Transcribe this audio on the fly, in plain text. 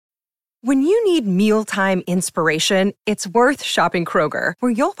When you need mealtime inspiration, it's worth shopping Kroger,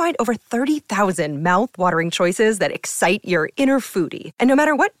 where you'll find over 30,000 mouth-watering choices that excite your inner foodie. And no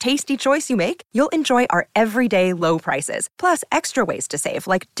matter what tasty choice you make, you'll enjoy our everyday low prices, plus extra ways to save,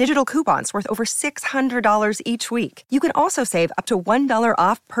 like digital coupons worth over $600 each week. You can also save up to $1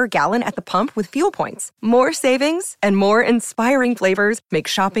 off per gallon at the pump with fuel points. More savings and more inspiring flavors make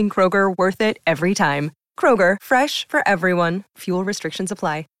shopping Kroger worth it every time. Kroger, fresh for everyone. Fuel restrictions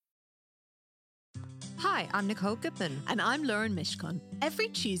apply. Hi, I'm Nicole Goodman. And I'm Lauren Mishkon. Every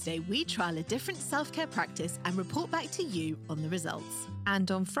Tuesday, we trial a different self-care practice and report back to you on the results.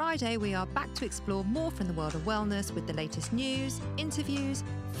 And on Friday, we are back to explore more from the world of wellness with the latest news, interviews,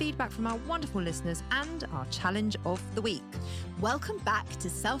 feedback from our wonderful listeners, and our challenge of the week. Welcome back to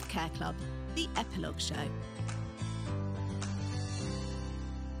Self-Care Club, the Epilogue Show.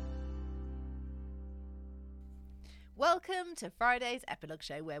 Welcome to Friday's Epilogue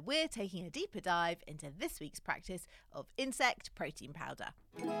Show, where we're taking a deeper dive into this week's practice of insect protein powder.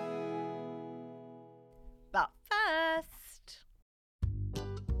 But first...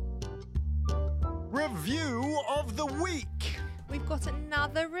 Review of the week. We've got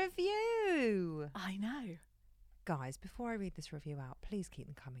another review. I know. Guys, before I read this review out, please keep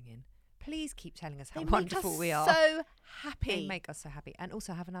them coming in. Please keep telling us how They wonderful make us we are. so happy. They make us so happy. And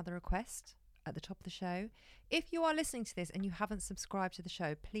also have another request at the top of the show. If you are listening to this and you haven't subscribed to the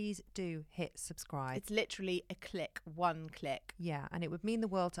show, please do hit subscribe. It's literally a click, one click. Yeah, and it would mean the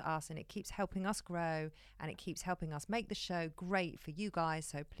world to us, and it keeps helping us grow, and it keeps helping us make the show great for you guys.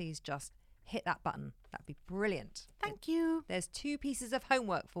 So please just hit that button. That'd be brilliant. Thank you. There's 2 pieces of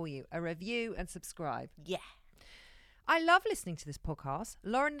homework for you: a review and subscribe. Yeah. I love listening to this podcast.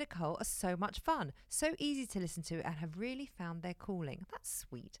 Lauren and Nicole are so much fun, so easy to listen to, and have really found their calling. That's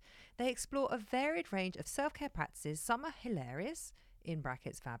sweet. They explore a varied range of self-care practices. Some are hilarious, in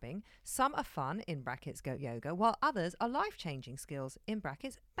brackets vabbing. Some are fun, in brackets goat yoga, while others are life-changing skills, in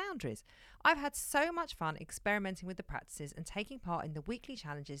brackets boundaries. I've had so much fun experimenting with the practices and taking part in the weekly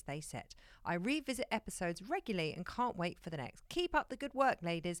challenges they set. I revisit episodes regularly and can't wait for the next. Keep up the good work,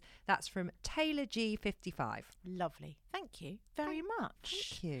 ladies. That's from Taylor G55. Lovely. Thank you very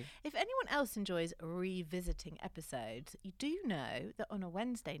much. Thank you. If anyone else enjoys revisiting episodes, you do know that on a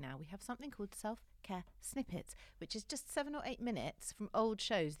Wednesday now we have something called Self-Care Snippets, which is just 7 or 8 minutes from old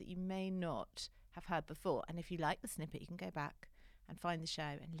shows that you may not have heard before. And if you like the snippet, you can go back and find the show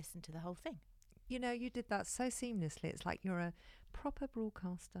and listen to the whole thing. You know, you did that so seamlessly. It's like you're a proper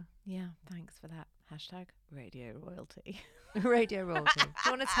broadcaster. Yeah, thanks for that. Hashtag radio royalty. Radio royalty. Do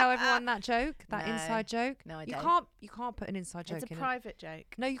you want to tell everyone that joke? That No. inside joke? No, I you don't. You can't put an inside joke It's a in private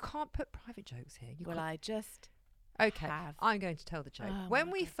joke. No, you can't put private jokes here. You Well, can't. I just Okay, have. I'm going to tell the joke. Oh, When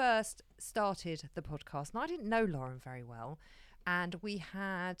my we God. first started the podcast, and I didn't know Lauren very well, and we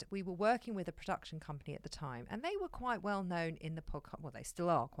were working with a production company at the time, and they were quite well known in the podcast. Well, they still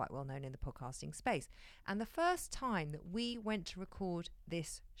are quite well known in the podcasting space. And the first time that we went to record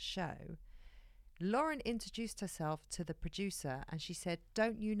this show, Lauren introduced herself to the producer, and she said,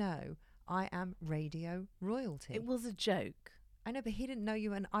 "Don't you know I am radio royalty?" It was a joke. I know, but he didn't know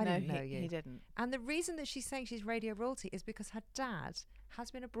you, and I didn't know you. He didn't. And the reason that she's saying she's radio royalty is because her dad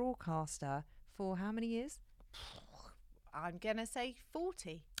has been a broadcaster for how many years? I'm going to say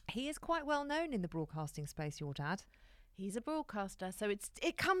 40. He is quite well known in the broadcasting space, your dad. He's a broadcaster, so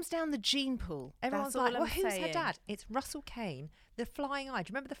it comes down the gene pool. Everyone's That's all like, well, I'm who's saying. her dad? It's Russell Kane, the flying eye. Do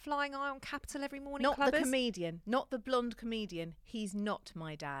you remember the flying eye on Capital every morning? Not Clubbers? the comedian, not the blonde comedian. He's not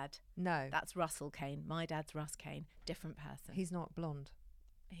my dad. No. That's Russell Kane. My dad's Russ Kane. Different person. He's not blonde.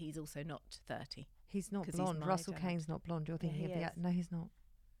 He's also not 30. He's not 'Cause he's blonde. my Russell dad. Kane's not blonde. You're Yeah, thinking he of the... is. No, he's not.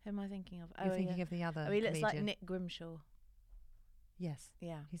 Who am I thinking of? You're thinking of the other Oh, he looks like comedian. Nick Grimshaw. Yes.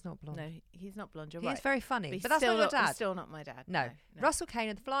 Yeah. He's not blonde. No, he's not blonde. You're He right. is very funny, he's but that's still not your dad. He's still not my dad. No. No. Russell Kane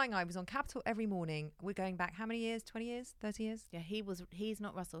and the Flying Eye was on Capital every morning. We're going back how many years? 20 years? 30 years? Yeah, he's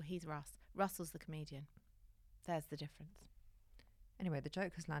not Russell. He's Russ. Russell's the comedian. There's the difference. Anyway, the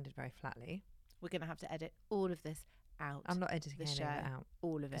joke has landed very flatly. We're going to have to edit all of this out. I'm not editing the any show, of it out.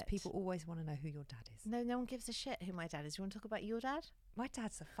 all of Because it. people always want to know who your dad is. No one gives a shit who my dad is. Do you want to talk about your dad? My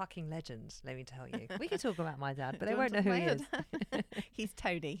dad's a fucking legend, let me tell you. We can talk about my dad, but Do they you won't want know to who he is. talk about your dad? He's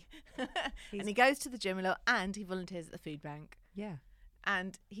Tony. And he goes to the gym a lot, and he volunteers at the food bank. Yeah.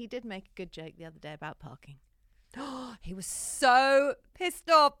 And he did make a good joke the other day about parking. He was so pissed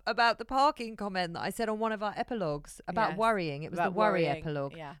off about the parking comment that I said on one of our epilogues about Yes. worrying. It was About the worry worrying,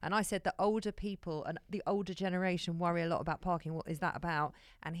 epilogue. yeah. And I said that older people and the older generation worry a lot about parking. What is that about?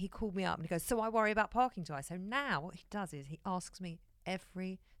 And he called me up and he goes, so I worry about parking, do I? So now what he does is he asks me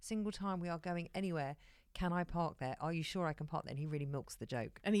every single time we are going anywhere, can I park there? Are you sure I can park there? And he really milks the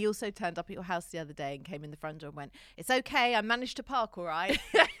joke. And he also turned up at your house the other day and came in the front door and went, "It's okay, I managed to park all right."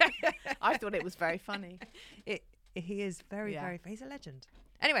 I thought it was very funny. He is very, he's a legend.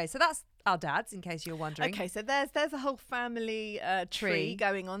 Anyway, so that's our dads, in case you're wondering. Okay, so there's a whole family tree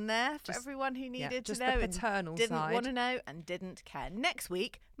going on there for everyone who needed to know. The paternal didn't side. want to know and didn't care. Next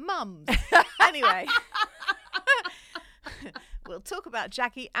week, mums. Anyway. We'll talk about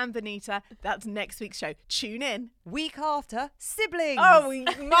Jackie and Benita. That's next week's show. Tune in. Week after, siblings. Oh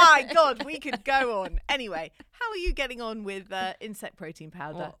my God, we could go on. Anyway, how are you getting on with insect protein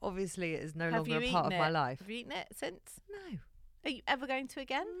powder? Well, obviously, it is no longer a part of my life. Have you eaten it since? No. Are you ever going to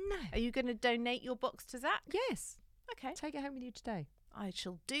again? No. Are you going to donate your box to Zach? Yes. Okay. Take it home with you today. I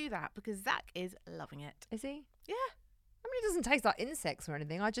shall do that because Zach is loving it. Is he? Yeah. I mean, it doesn't taste like insects or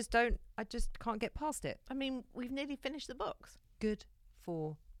anything. I just can't get past it. I mean, we've nearly finished the box. Good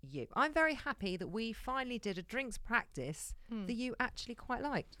for you. I'm very happy that we finally did a drinks practice that you actually quite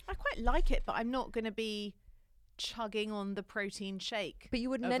liked. I quite like it, but I'm not going to be chugging on the protein shake. But you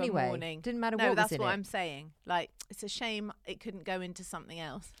wouldn't of a anyway. Morning. Didn't matter no, what was that's in what it. I'm saying. Like, it's a shame it couldn't go into something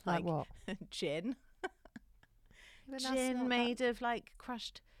else. Like what? Gin. But that's Gin not made of like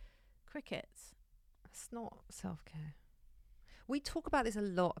crushed crickets. That's not self-care. We talk about this a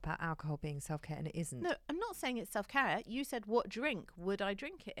lot about alcohol being self-care, and it isn't. No, I'm not saying it's self-care. You said, what drink would I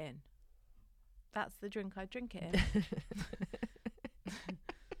drink it in? That's the drink I drink it in.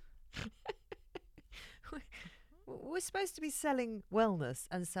 We're supposed to be selling wellness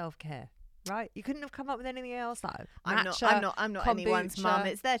and self-care, right? You couldn't have come up with anything else. Like I'm matcha, not anyone's kombucha. mum.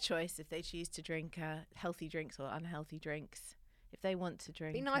 It's their choice if they choose to drink healthy drinks or unhealthy drinks. If they want to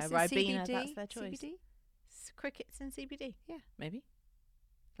drink Be nice and Ribena, CBD. that's their choice. CBD? Crickets and CBD. Yeah. Maybe.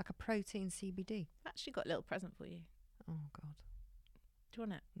 Like a protein CBD. I've actually got a little present for you. Oh, God. Do you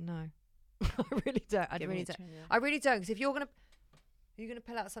want it? No. I really don't. I Give me really a don't. tune, yeah. I really don't. Because if you're going to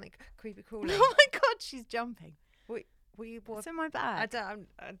pull out something creepy crawling. Oh my God, she's jumping. what It's in my bag.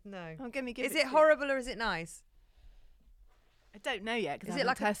 No. I'm going to give Is it it to you. horrible or is it nice? I don't know yet because Is I it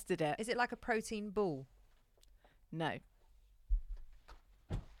haven't like tested it. Is it like a protein ball? No.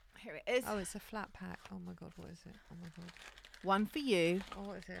 Here it is. Oh, it's a flat pack. Oh my God, what is it? Oh my God. One for you Oh,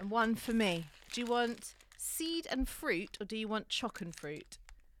 what is it? and one for me. Do you want seed and fruit or do you want choc and fruit?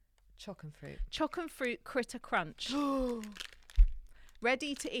 Choc and fruit. Choc and fruit critter crunch.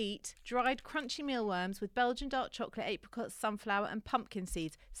 Ready to eat, dried crunchy mealworms with Belgian dark chocolate, apricots, sunflower and pumpkin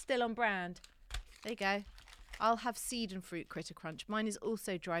seeds. Still on brand. There you go. I'll have seed and fruit critter crunch. Mine is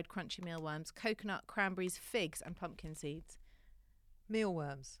also dried crunchy mealworms, coconut, cranberries, figs and pumpkin seeds.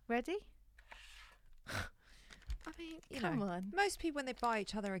 Mealworms. Ready? I mean, Come on. most people when they buy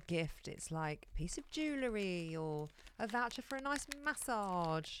each other a gift, it's like a piece of jewellery or a voucher for a nice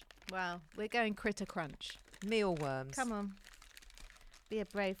massage. Well, we're going critter crunch. Mealworms. Come on. Be a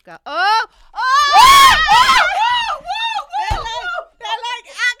brave girl. Oh! They're like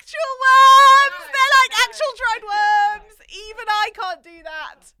actual worms! They're like actual dried worms! Even I can't do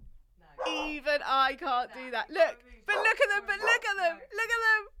that. Even I can't do that. Look, but look at them, look at them.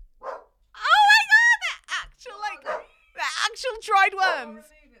 Oh my God, they're actual dried worms.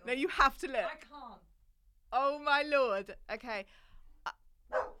 No, you have to look. I can't. Oh my Lord. Okay.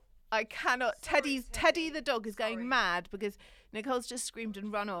 I cannot. Teddy the dog is going mad because Nicole's just screamed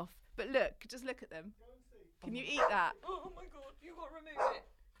and run off. But look, just look at them. Can you eat that? Oh my God, you got to remove it.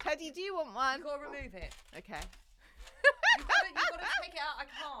 Teddy, do you want one? You got to remove it. Okay. You got to take it out. I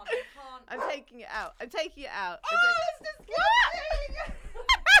can't. I'm taking it out. Oh, it's disgusting.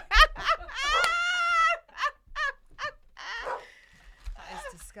 That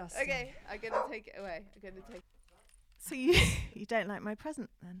is disgusting. Okay, I'm gonna take it away. So you don't like my present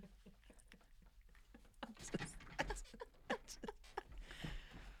then?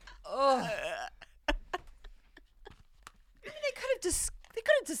 Oh. They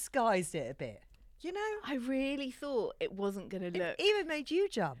could have disguised it a bit. You know, I really thought it wasn't gonna look. it even made you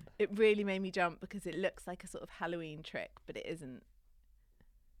jump. It really made me jump because it looks like a sort of Halloween trick, but it isn't.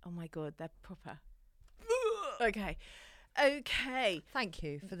 Oh my God, they're proper. Okay. Thank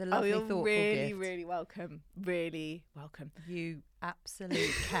you for the lovely, thoughtful really, gift. really welcome. Really welcome. You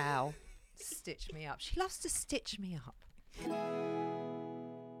absolute cow. Stitch me up. She loves to stitch me up.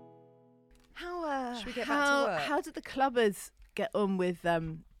 Should we get back to work? How did the clubbers get on with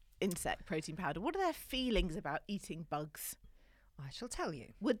insect protein powder? What are their feelings about eating bugs? I shall tell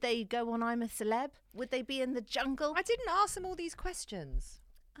you. Would they go on I'm a Celeb? Would they be in the jungle? I didn't ask them all these questions.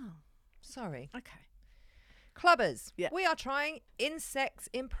 Oh, Sorry. okay. Clubbers, Yeah. we are trying insects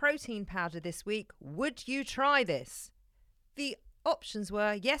in protein powder this week. Would you try this? The options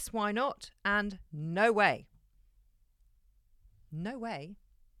were yes, why not, and no way. No way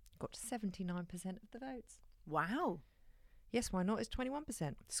got 79% of the votes. Wow. Yes, why not is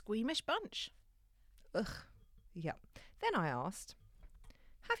 21%. Squeamish bunch. Ugh. Yeah. Then I asked,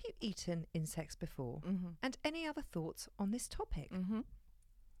 have you eaten insects before? Mm-hmm. And any other thoughts on this topic? Mm-hmm.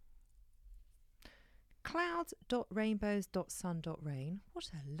 Clouds.rainbows.sun.rain,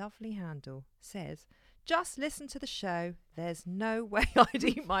 what a lovely handle, says, just listen to the show. There's no way I'd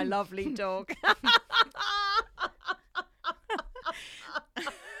eat my lovely dog.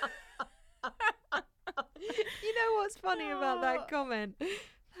 You know what's funny about that comment?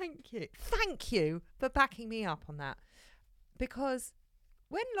 Thank you. Thank you for backing me up on that. Because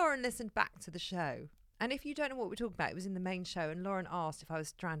when Lauren listened back to the show, and if you don't know what we're talking about, it was in the main show, and Lauren asked if I was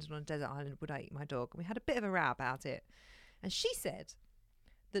stranded on a desert island, would I eat my dog? And we had a bit of a row about it. And she said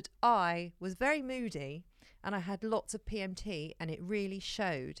that I was very moody and I had lots of PMT, and it really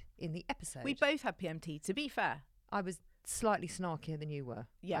showed in the episode. We both had PMT, to be fair. I was slightly snarkier than you were.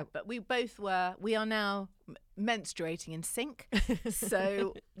 Yeah, but we both were. We are now menstruating in sync.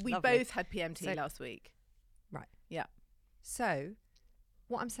 So we Lovely. both had PMT last week. Right. Yeah. So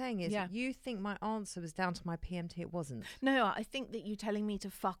what I'm saying is, Yeah. you think my answer was down to my PMT. It wasn't. No, I think that you telling me to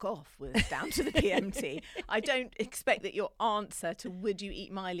fuck off was down to the PMT. I don't expect that your answer to would you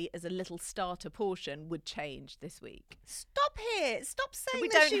eat Miley as a little starter portion would change this week. Stop it. Stop saying We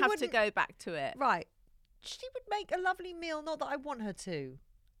that don't she have to wouldn't- go back to it. Right. She would make a lovely meal, not that I want her to.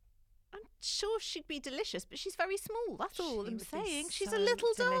 I'm sure she'd be delicious, but she's very small. That's all She I'm would be saying. She's so a little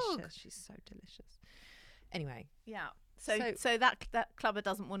delicious. dog. She's so delicious. Anyway, Yeah. So that clubber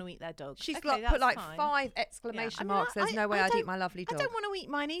doesn't want to eat their dog. she's Okay, put that's like fine. 5 exclamation I mean, marks. There's no way I'd eat don't- my lovely dog. I don't want to eat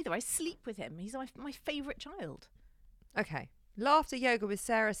mine either. I sleep with him. He's my favourite child. Okay. Laughter Yoga with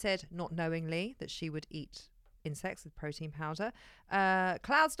Sarah said, not knowingly, that she would eat insects with protein powder.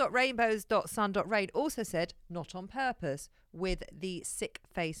 Clouds.rainbows.sun.rain also said, not on purpose, with the sick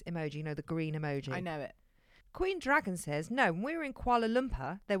face emoji, you know, the green emoji. I know it. Queen Dragon says, no, when we were in Kuala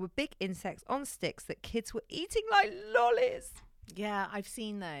Lumpur, there were big insects on sticks that kids were eating like lollies. Yeah, I've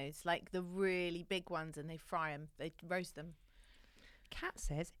seen those, like the really big ones, and they fry them, they roast them. Kat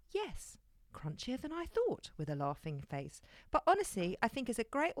says, yes, crunchier than I thought, with a laughing face. But honestly, I think it's a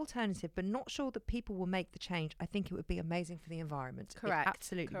great alternative, but not sure that people will make the change. I think it would be amazing for the environment. Correct. It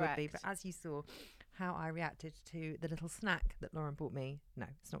absolutely would be. But Correct. as you saw, how I reacted to the little snack that Lauren bought me, no,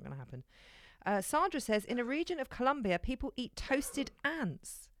 it's not going to happen. Sandra says, in a region of Colombia, people eat toasted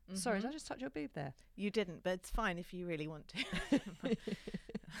ants. Sorry, did I just touch your boob there? You didn't, but it's fine if you really want to.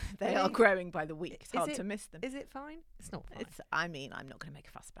 They are growing by the week. It's hard to miss them. Is it fine? It's not fine. I'm not going to make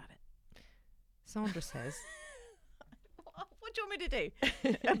a fuss about it. Sandra says, What do you want me to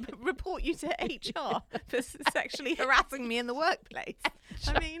do? Report you to HR for sexually harassing me in the workplace?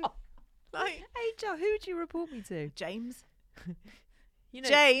 I mean, like HR, who would you report me to? James. You know,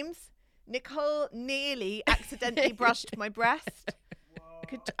 James, Nicole nearly accidentally brushed my breast.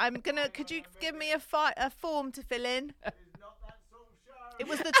 Could you give me a form to fill in? It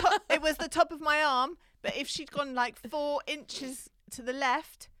was the top. It was the top of my arm, but if she'd gone like 4 inches to the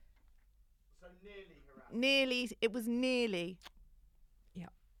left, so nearly. It was nearly. Yeah.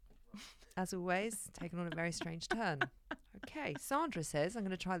 As always, taken on a very strange turn. Okay, Sandra says, I'm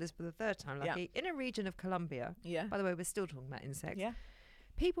going to try this for the third time, Lucky. In a region of Colombia, Yeah. by the way, we're still talking about insects, Yeah.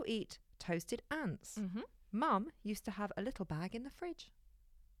 people eat toasted ants. Mm-hmm. Mum used to have a little bag in the fridge.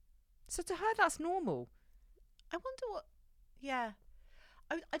 So to her, that's normal. I wonder what. Yeah.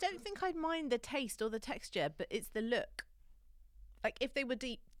 I don't think I'd mind the taste or the texture, but it's the look. Like if they were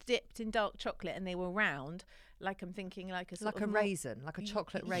dipped in dark chocolate and they were round, like I'm thinking like a sort Like a of raisin, like a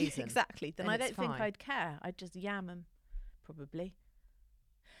chocolate raisin. Exactly. Then Then I it's don't think fine. I'd care. I'd just yam them, probably.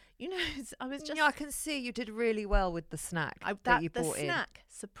 You know, I was just. Yeah, I can see you did really well with the snack that you the bought in. snack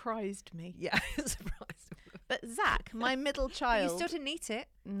surprised me. Yeah, surprised. But Zach, my middle You child. still didn't eat it?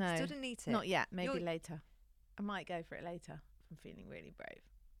 No, Still didn't eat it? not yet. Maybe You're- later. I might go for it later. I'm feeling really brave.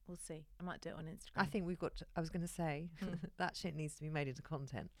 We'll see. I might do it on Instagram. I think we've got to, I was going to say, Hmm. that shit needs to be made into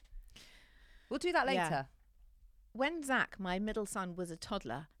content. We'll do that Yeah. later. When Zach, my middle son, was a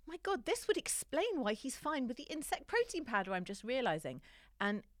toddler, my God, this would explain why he's fine with the insect protein powder, I'm just realising.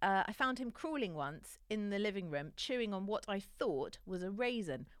 And I found him crawling once in the living room, chewing on what I thought was a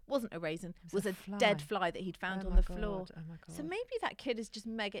raisin. Wasn't a raisin, was a dead fly that he'd found Oh on my the floor. God, oh my God. So maybe that kid is just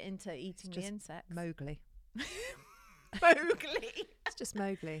mega into eating the just insects. Mowgli. Mowgli. It's just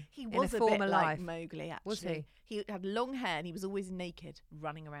Mowgli. He in was a a former bit life. like Mowgli, actually. Was he? He had long hair and he was always naked,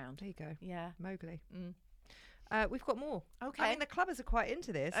 running around. There you go. Yeah. Mowgli. Mm. We've got more. Okay. I mean, the clubbers are quite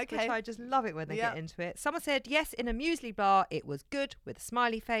into this, Okay. which I just love it when they Yep. get into it. Someone said, yes, in a muesli bar, it was good with a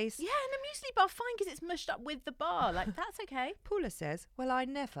smiley face. Yeah, and a muesli bar, fine, because it's mushed up with the bar. Like, that's okay. Paula says, well, I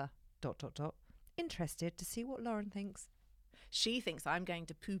never... ... Interested to see what Lauren thinks. She thinks I'm going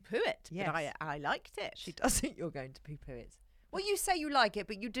to poo-poo it, Yes. but I liked it. She does think you're going to poo-poo it. Well, you say you like it,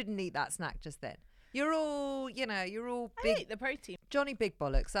 but you didn't eat that snack just then. You're all, you're all I big... ate the protein. Johnny Big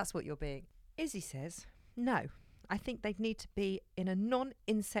Bollocks, that's what you're being. Izzy says, no, I think they'd need to be in a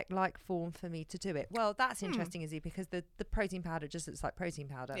non-insect-like form for me to do it. Well, that's interesting, Izzy, because the protein powder just looks like protein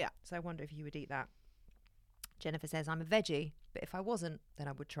powder. Yeah. So I wonder if you would eat that. Jennifer says, I'm a veggie, but if I wasn't, then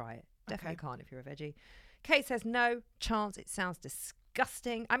I would try it. Definitely can't if you're a veggie. Kate says, no chance. It sounds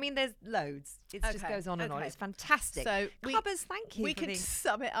disgusting. I mean, there's loads. It just goes on and on. It's fantastic. So clubbers, thank you. We could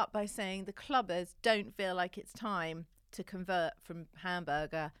sum it up by saying the clubbers don't feel like it's time to convert from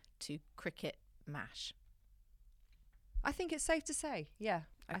hamburger to cricket mash. I think it's safe to say. Yeah,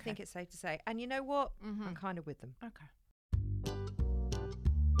 I think it's safe to say. And you know what? I'm kind of with them. Okay.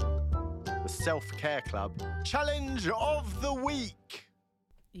 The Self-Care Club Challenge of the Week.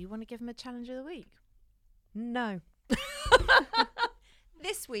 You want to give them a challenge of the week? No.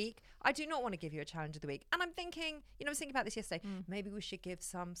 This week, I do not want to give you a challenge of the week. And I'm thinking, I was thinking about this yesterday. Maybe we should give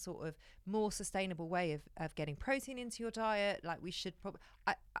some sort of more sustainable way of getting protein into your diet. Like we should probably...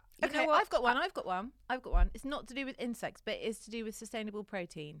 Okay, know what? I've got one. It's not to do with insects, but it is to do with sustainable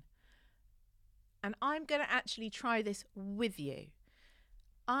protein. And I'm going to actually try this with you.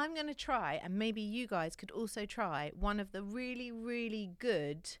 I'm going to try, and maybe you guys could also try, one of the really, really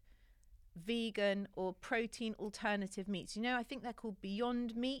good vegan or protein alternative meats. I think they're called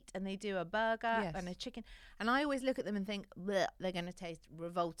Beyond Meat, and they do a burger and a chicken. And I always look at them and think, bleh, they're going to taste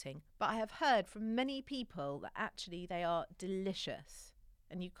revolting. But I have heard from many people that actually they are delicious.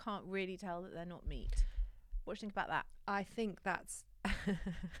 And you can't really tell that they're not meat. What do you think about that? I think that's...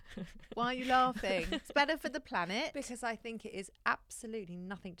 Why are you laughing? It's better for the planet. Because I think it is absolutely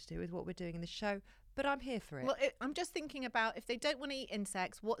nothing to do with what we're doing in the show, but I'm here for it. Well, I'm just thinking about if they don't want to eat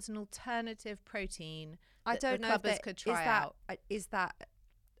insects, what's an alternative protein I that don't the know if clubbers could try out? Is that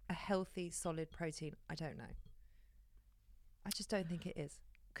a healthy, solid protein? I don't know. I just don't think it is.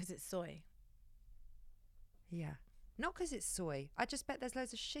 Because it's soy. Yeah. Not because it's soy. I just bet there's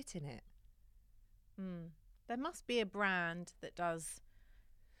loads of shit in it. There must be a brand that does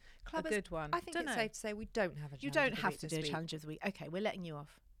Clubbers, a good one. I think it's safe to say we don't have a challenge. You don't of the have week to this do a week. challenge of the week. Okay, we're letting you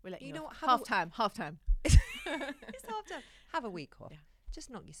off. We're letting you know off. what? Half time. It's half time. Have a week off. Yeah.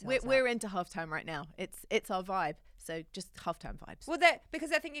 Just knock yourself We're into half time right now. It's our vibe. So just half time vibes. Well, because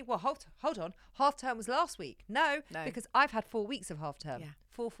they're thinking, well, hold on. Half term was last week. No, because I've had 4 weeks of half term. Yeah.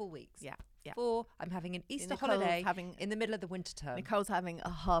 4 full weeks. Yeah. 4. I'm having an Easter Nicole's holiday having- in the middle of the winter term. Nicole's having a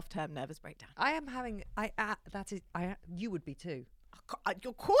half term nervous breakdown. I am having. You would be too.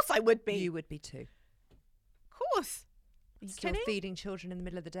 Of course I would be. You would be too. Of course. Are you Still kidding? feeding children in the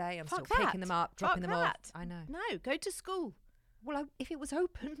middle of the day. I'm Fuck still picking that. them up, dropping Fuck them that. off. I know. No, go to school. Well, if it was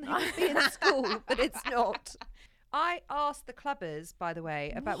open, they would be in school, but it's not. I asked the clubbers, by the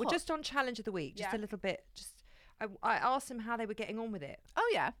way, about. We're What? just on challenge of the week, just Yeah. a little bit. I asked them how they were getting on with it. Oh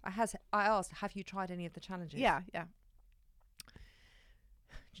yeah. I asked, have you tried any of the challenges? Yeah. Do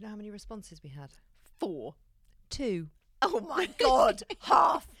you know how many responses we had? 4. 2. Oh my God.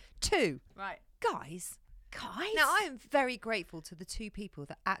 Half. 2. Right. Guys. Guys. Now, I am very grateful to the 2 people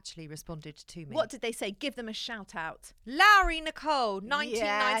that actually responded to me. What did they say? Give them a shout out. Lowry Nicole,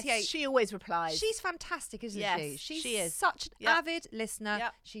 1998. Yes, she always replies. She's fantastic, isn't Yes, she? she is. Such an Yep. avid listener.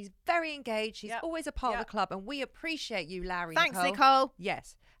 Yep. She's very engaged. She's Yep. always a part of Yep. the club, and we appreciate you, Lowry Thanks, Nicole. Nicole.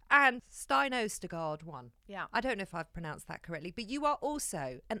 Yes. And Stein Ostergaard won. Yeah. I don't know if I've pronounced that correctly, but you are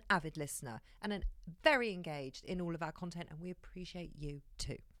also an avid listener and very engaged in all of our content, and we appreciate you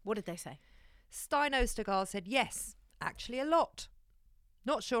too. What did they say? Stein Ostergaard said, yes, actually a lot.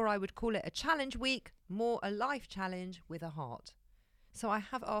 Not sure I would call it a challenge week, more a life challenge with a heart. So I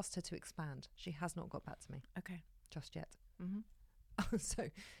have asked her to expand. She has not got back to me Okay. just yet. Mm-hmm.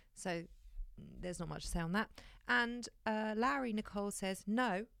 So there's not much to say on that. And Larry Nicole says,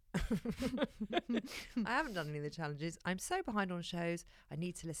 no. I haven't done any of the challenges. I'm so behind on shows. I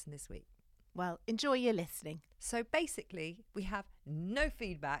need to listen this week. Well, enjoy your listening. So basically, we have no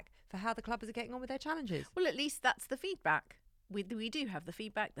feedback for how the clubbers are getting on with their challenges. Well, at least that's the feedback. We do have the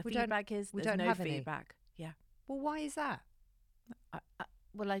feedback. The We don't- feedback is we there's don't no have any. feedback. Yeah. Well, why is that?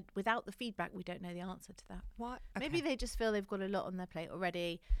 Without the feedback, we don't know the answer to that. Why? Maybe Okay. they just feel they've got a lot on their plate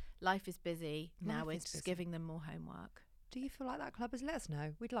already. Life is busy. Now Life we're is just busy. giving them more homework. Do you feel like that, clubbers? Let us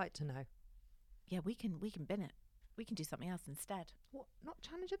know. We'd like to know. Yeah, we can bin it. We can do something else instead. What? Not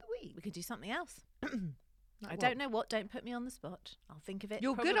challenge of the week. We could do something else. I don't know what. Don't put me on the spot. I'll think of it.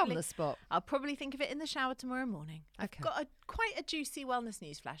 You're good on the spot. I'll probably think of it in the shower tomorrow morning. Okay. I've got quite a juicy wellness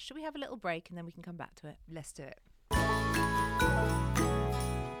news flash. Shall we have a little break and then we can come back to it? Let's do it.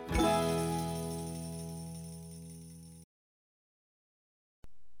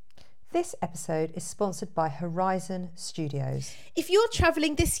 This episode is sponsored by Horizon Studios. If you're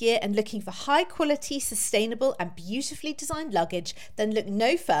travelling this year and looking for high quality, sustainable and beautifully designed luggage, then look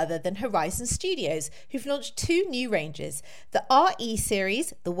no further than Horizon Studios, who've launched 2 new ranges. The RE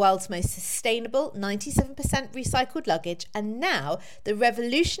series, the world's most sustainable 97% recycled luggage, and now the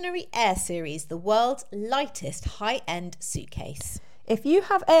revolutionary Air series, the world's lightest high-end suitcase. If you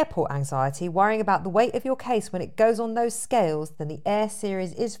have airport anxiety, worrying about the weight of your case when it goes on those scales, then the Air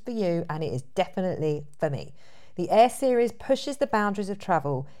series is for you, and it is definitely for me. The Air series pushes the boundaries of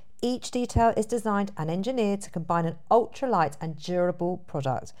travel. Each detail is designed and engineered to combine an ultralight and durable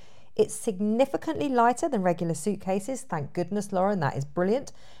product. It's significantly lighter than regular suitcases, thank goodness, Lauren, that is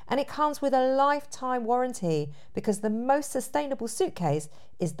brilliant. And it comes with a lifetime warranty, because the most sustainable suitcase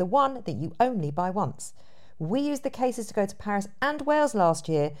is the one that you only buy once. We used the cases to go to Paris and Wales last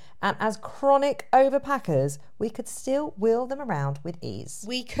year, and as chronic overpackers, we could still wheel them around with ease.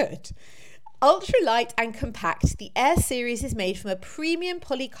 We could. Ultralight and compact, the Air series is made from a premium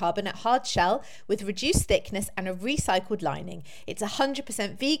polycarbonate hard shell with reduced thickness and a recycled lining. It's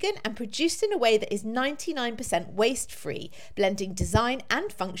 100% vegan and produced in a way that is 99% waste-free, blending design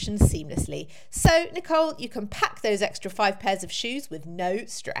and function seamlessly. So, Nicole, you can pack those extra 5 pairs of shoes with no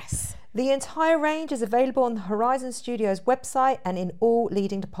stress. The entire range is available on the Horizon Studios website and in all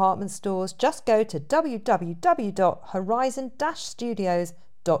leading department stores. Just go to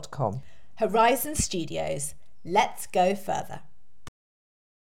www.horizon-studios.com. Horizon Studios. Let's go further.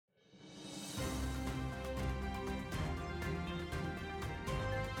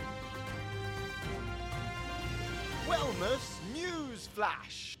 Wellness news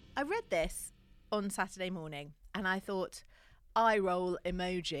flash. I read this on Saturday morning and I thought, eye roll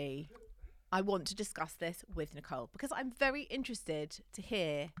emoji. I want to discuss this with Nicole because I'm very interested to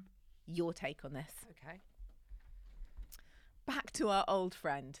hear your take on this. Okay. Back to our old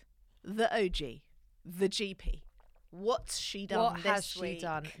friend, the OG, the GP. What's she done What this has she week?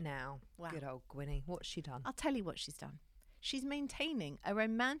 done now? Wow. Good old Gwynnie. What's she done? I'll tell you what she's done. She's maintaining a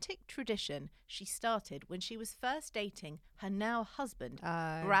romantic tradition she started when she was first dating her now husband,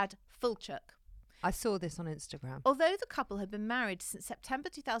 Brad Fulchuk. I saw this on Instagram. Although the couple had been married since September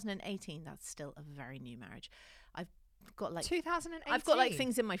 2018, that's still a very new marriage. I've got like 2018. I've got like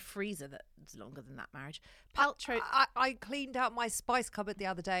things in my freezer that's longer than that marriage. Paltrow. I cleaned out my spice cupboard the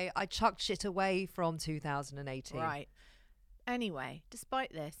other day. I chucked shit away from 2018. Right. Anyway,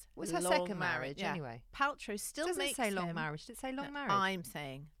 despite this, Was her long second marriage, yeah, anyway? Paltrow still Doesn't makes say long him- marriage. Did it say long No, marriage? I'm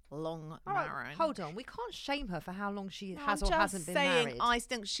saying long All right, marriage. hold on. We can't shame her for how long she No, has I'm or just hasn't been saying, married. I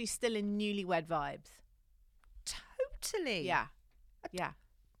think she's still in newlywed vibes. Totally. Yeah, yeah.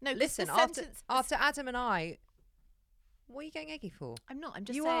 No, 'cause Listen, the after sentence- Adam and I, what are you getting eggy for? I'm not. I'm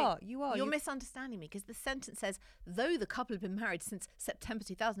just You saying. are. You are. You're You- misunderstanding me because the sentence says, though the couple have been married since September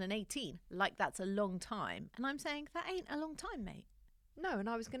 2018, like that's a long time. And I'm saying that ain't a long time, mate. No, and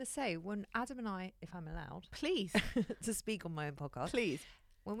I was going to say, when Adam and I, if I'm allowed Please, to speak on my own podcast, please.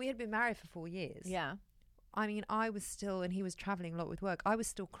 when we had been married for 4 years, Yeah. I mean, I was still, and he was travelling a lot with work, I was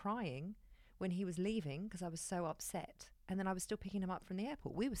still crying when he was leaving because I was so upset. And then I was still picking him up from the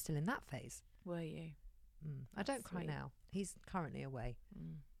airport. We were still in that phase. Were you? I don't cry Sweet. now. He's currently away.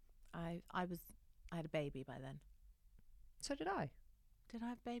 I had a baby by then. So did I. Did I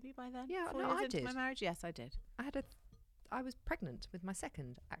have a baby by then? Yeah, 4 no, years I into did. my marriage? Yes, I did. I was pregnant with my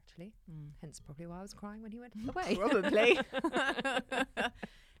second, actually. Hence probably why I was crying when he went away. Probably.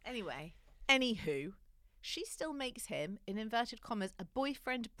 Anyway, anywho, she still makes him, in inverted commas, a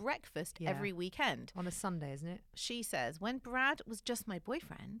boyfriend breakfast Yeah. every weekend. On a Sunday, isn't it? She says, when Brad was just my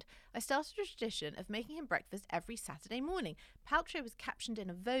boyfriend, I started a tradition of making him breakfast every Saturday morning. Paltrow was captioned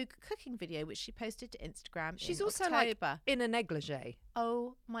in a Vogue cooking video, which she posted to Instagram She's in also October. like in a negligee.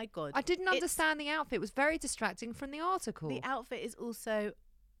 Oh my God. I didn't It's- understand the outfit. It was very distracting from the article. The outfit is also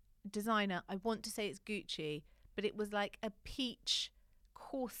designer. I want to say it's Gucci, but it was like a peach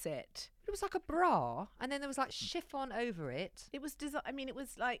corset. It was like a bra, and then there was like chiffon over it. It was I mean, it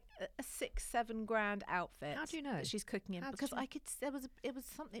was like a 6-7 grand outfit. How do you know? that she's cooking in? How did Because you- I could. It was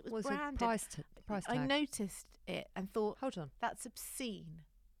something. It was Was branded. it price tag? I noticed it and thought, Hold on. that's obscene.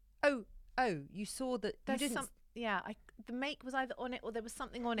 Oh, you saw that? You didn't. The make was either on it or there was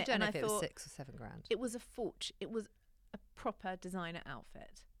something on I it, don't and know I if it thought was 6 or 7 grand. it was a fortune. It was a proper designer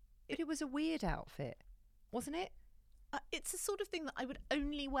outfit. But it was a weird outfit, wasn't it? it's the sort of thing that I would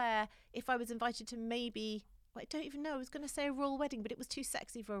only wear if I was invited to maybe. Well, I don't even know. I was going to say a royal wedding, but it was too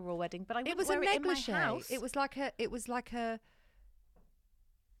sexy for a royal wedding. But I wouldn't wear it in my house. It was a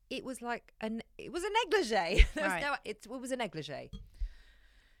negligee. Right. It was a negligee.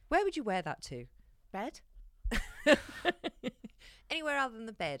 Where would you wear that to? Bed? Anywhere other than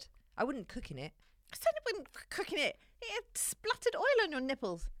the bed. I wouldn't cook in it. I said I wouldn't cook in it. It had splattered oil on your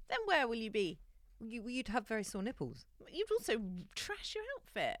nipples. Then where will you be? You'd have very sore nipples. You'd also trash your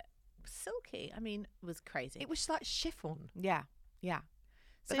outfit. Silky. I mean, it was crazy. It was like chiffon. Yeah.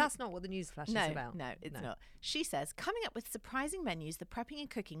 But that's not what the newsflash is about. No, it's not. She says, coming up with surprising menus, the prepping and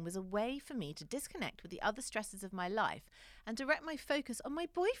cooking was a way for me to disconnect with the other stresses of my life and direct my focus on my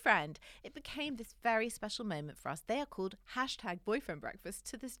boyfriend. It became this very special moment for us. They are called #boyfriendbreakfast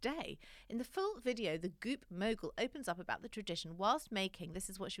to this day. In the full video, the Goop mogul opens up about the tradition whilst making, this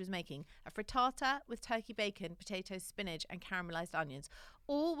is what she was making, a frittata with turkey bacon, potatoes, spinach and caramelized onions,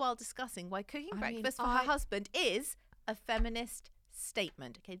 all while discussing why cooking breakfast for her husband is a feminist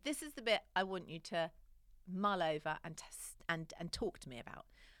statement. Okay, this is the bit I want you to mull over and talk to me about.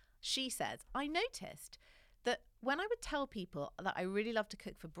 She says, I noticed that when I would tell people that I really love to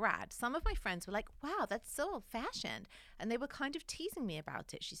cook for Brad, some of my friends were like, wow, that's so old-fashioned. And they were kind of teasing me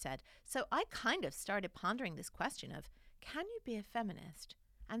about it, she said. So I kind of started pondering this question of, can you be a feminist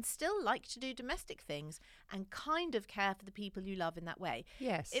and still like to do domestic things and kind of care for the people you love in that way?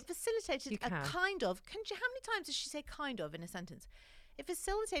 Yes. It facilitated how many times does she say kind of in a sentence? It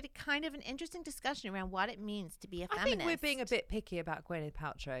facilitated kind of an interesting discussion around what it means to be a feminist. I think we're being a bit picky about Gwyneth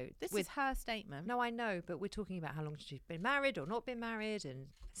Paltrow. This is her statement. No, I know, but we're talking about how long she's been married or not been married and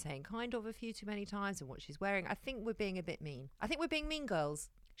saying kind of a few too many times and what she's wearing. I think we're being a bit mean. I think we're being mean girls.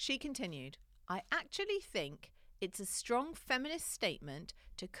 She continued, I actually think it's a strong feminist statement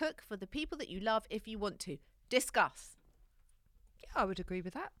to cook for the people that you love if you want to. Discuss. Yeah, I would agree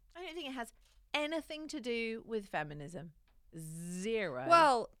with that. I don't think it has anything to do with feminism. Zero.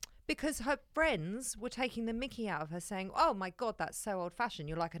 Well, because her friends were taking the mickey out of her saying, oh my God, that's so old fashioned.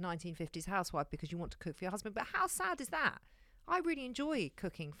 You're like a 1950s housewife because you want to cook for your husband. But how sad is that? I really enjoy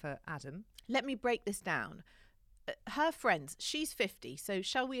cooking for Adam. Let me break this down. Her friends, she's 50, so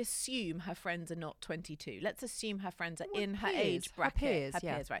shall we assume her friends are not 22? Let's assume her friends are in her age bracket. Her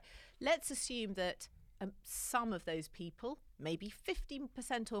peers, right. Let's assume that some of those people, maybe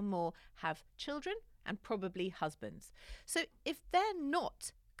 50% or more, have children and probably husbands. So if they're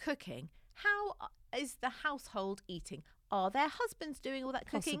not cooking, how is the household eating? Are their husbands doing all that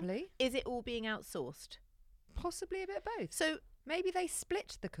cooking? Possibly. Is it all being outsourced? Possibly a bit of both. So maybe they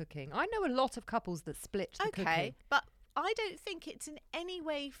split the cooking. I know a lot of couples that split the cooking. Okay, but I don't think it's in any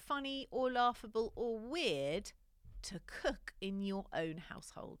way funny or laughable or weird to cook in your own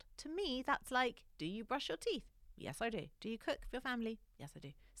household. To me, that's like, do you brush your teeth? Yes, I do. Do you cook for your family? Yes, I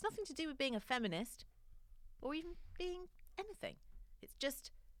do. It's nothing to do with being a feminist or even being anything. It's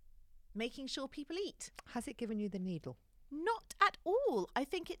just making sure people eat. Has it given you the needle? Not at all. I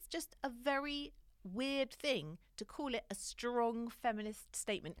think it's just a very weird thing to call it a strong feminist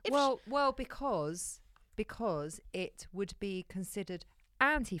statement. Because it would be considered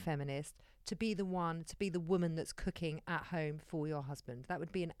anti-feminist to be the woman that's cooking at home for your husband. That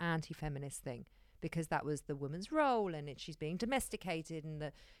would be an anti-feminist thing, because that was the woman's role, and she's being domesticated, and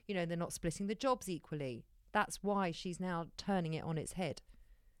they're not splitting the jobs equally. That's why she's now turning it on its head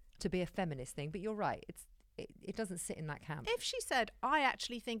to be a feminist thing. But you're right, it doesn't sit in that camp. If she said, I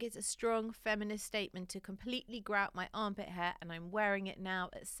actually think it's a strong feminist statement to completely grow out my armpit hair and I'm wearing it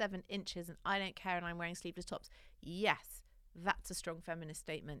now at 7 inches and I don't care and I'm wearing sleeveless tops, yes, that's a strong feminist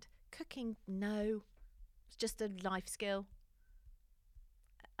statement. Cooking, no. It's just a life skill.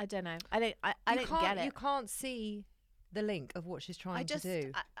 I don't know. I don't get it. You can't see the link of what she's trying to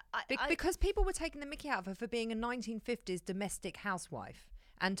do. Because people were taking the mickey out of her for being a 1950s domestic housewife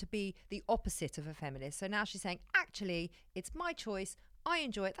and to be the opposite of a feminist. So now she's saying, actually, it's my choice. I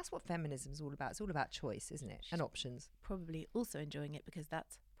enjoy it. That's what feminism is all about. It's all about choice, isn't it? And options. Probably also enjoying it because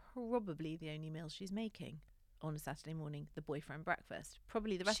that's probably the only meal she's making on a Saturday morning, the boyfriend breakfast.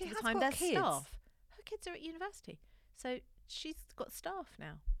 Probably the rest of the time there's staff. Her kids are at university. So she's got staff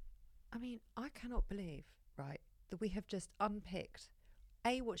now. I mean, I cannot believe, right, that we have just unpicked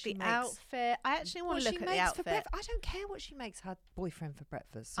what she makes. The outfit. I actually want to look at the outfit. I don't care what she makes her boyfriend for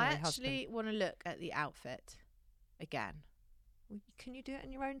breakfast. I actually want to look at the outfit again. Well, can you do it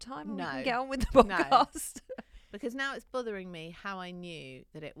in your own time? Or No. we can get on with the podcast. No. Because now it's bothering me how I knew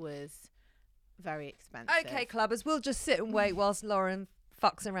that it was very expensive. Okay, clubbers, we'll just sit and wait whilst Lauren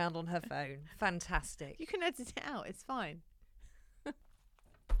fucks around on her phone. Fantastic. You can edit it out. It's fine. Can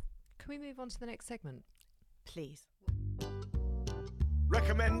we move on to the next segment? Please.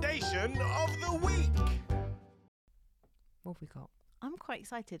 Recommendation of the week. What have we got? I'm quite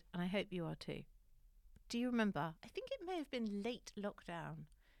excited, and I hope you are too. Do you remember? I think it may have been late lockdown.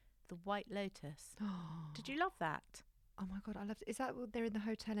 The White Lotus. Did you love that? Oh my God, I loved it. Is that what they're in the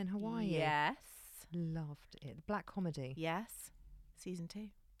hotel in Hawaii? Yes. Loved it. The black comedy. Yes. Season 2.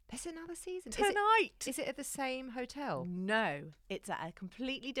 There's another season. Tonight. Is it at the same hotel? No. It's at a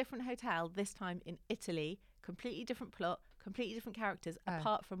completely different hotel, this time in Italy. Completely different plot, completely different characters,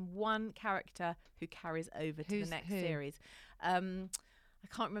 apart from one character who carries over to the next series. I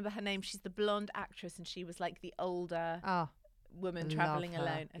can't remember her name. She's the blonde actress, and she was like the older woman travelling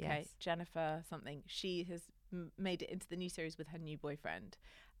alone. Okay, yes. Jennifer something. She has made it into the new series with her new boyfriend.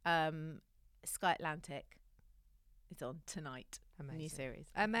 Sky Atlantic is on tonight. Amazing. New series.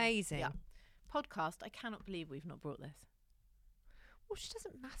 Amazing. Yeah. Podcast. I cannot believe we've not brought this. Well, she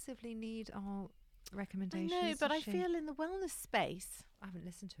doesn't massively need our recommendations. I know, but I feel in the wellness space. I haven't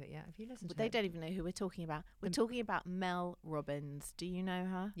listened to it yet. Have you listened to it? They don't even know who we're talking about. We're talking about Mel Robbins. Do you know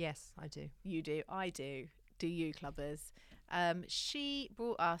her? Yes, I do. You do. I do. Do you, clubbers? She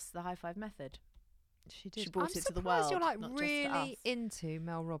brought us the high five method. She did. She brought it to the world. You're like not really into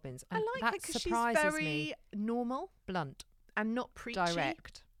Mel Robbins. I like it because she's very normal, blunt, and not preachy,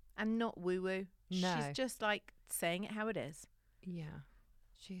 direct, and not woo woo. No, she's just like saying it how it is. Yeah,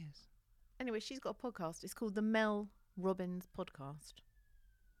 she is. Anyway, she's got a podcast. It's called the Mel Robbins Podcast.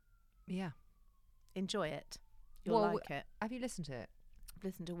 Yeah, enjoy it. You'll like it. Have you listened to it? I've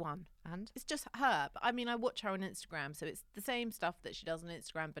listened to one, and it's just her. But I mean, I watch her on Instagram, so it's the same stuff that she does on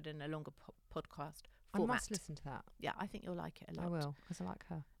Instagram, but in a longer podcast format. I must listen to that. Yeah, I think you'll like it a lot. I will, because I like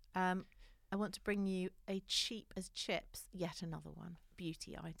her. I want to bring you a cheap as chips, yet another one,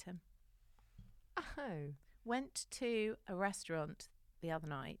 beauty item. Oh. Went to a restaurant the other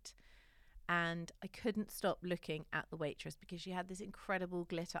night, and I couldn't stop looking at the waitress because she had this incredible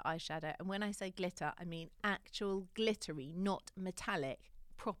glitter eyeshadow. And when I say glitter, I mean actual glittery, not metallic,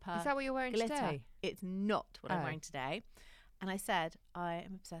 proper. Is that what you're wearing glitter. Today? It's not what I'm wearing today. And I said, I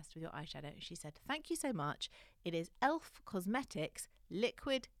am obsessed with your eyeshadow. She said, thank you so much. It is Elf Cosmetics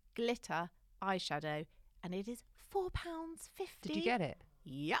Liquid Glitter Eyeshadow, and it is £4.50. Did you get it?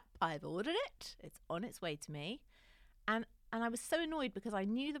 Yep, I've ordered it. It's on its way to me. And I was so annoyed because I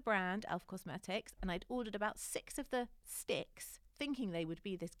knew the brand, Elf Cosmetics, and I'd ordered about 6 of the sticks thinking they would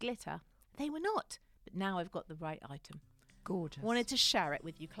be this glitter. They were not. But now I've got the right item. Gorgeous. Wanted to share it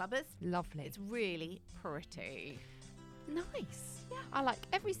with you, clubbers. Lovely. It's really pretty. Nice. Yeah. I like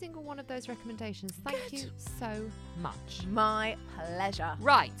every single one of those recommendations. Thank you so much. My pleasure.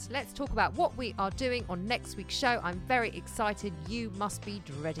 Right, let's talk about what we are doing on next week's show. I'm very excited. You must be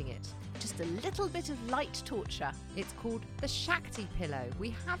dreading it. Just a little bit of light torture. It's called the Shakti Pillow.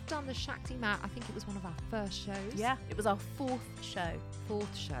 We have done the Shakti mat. I think it was one of our first shows. Yeah, it was our 4th show.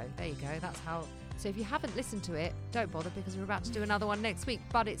 4th show. There you go. That's how. So if you haven't listened to it, don't bother because we're about to do another one next week.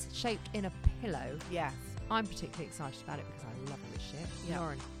 But it's shaped in a pillow. Yes. I'm particularly excited about it because I love this shit. Yep.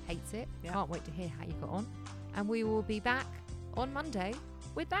 Lauren hates it. Yep. Can't wait to hear how you got on. And we will be back on Monday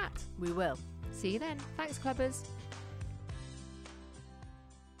with that. We will. See you then. Thanks, clubbers.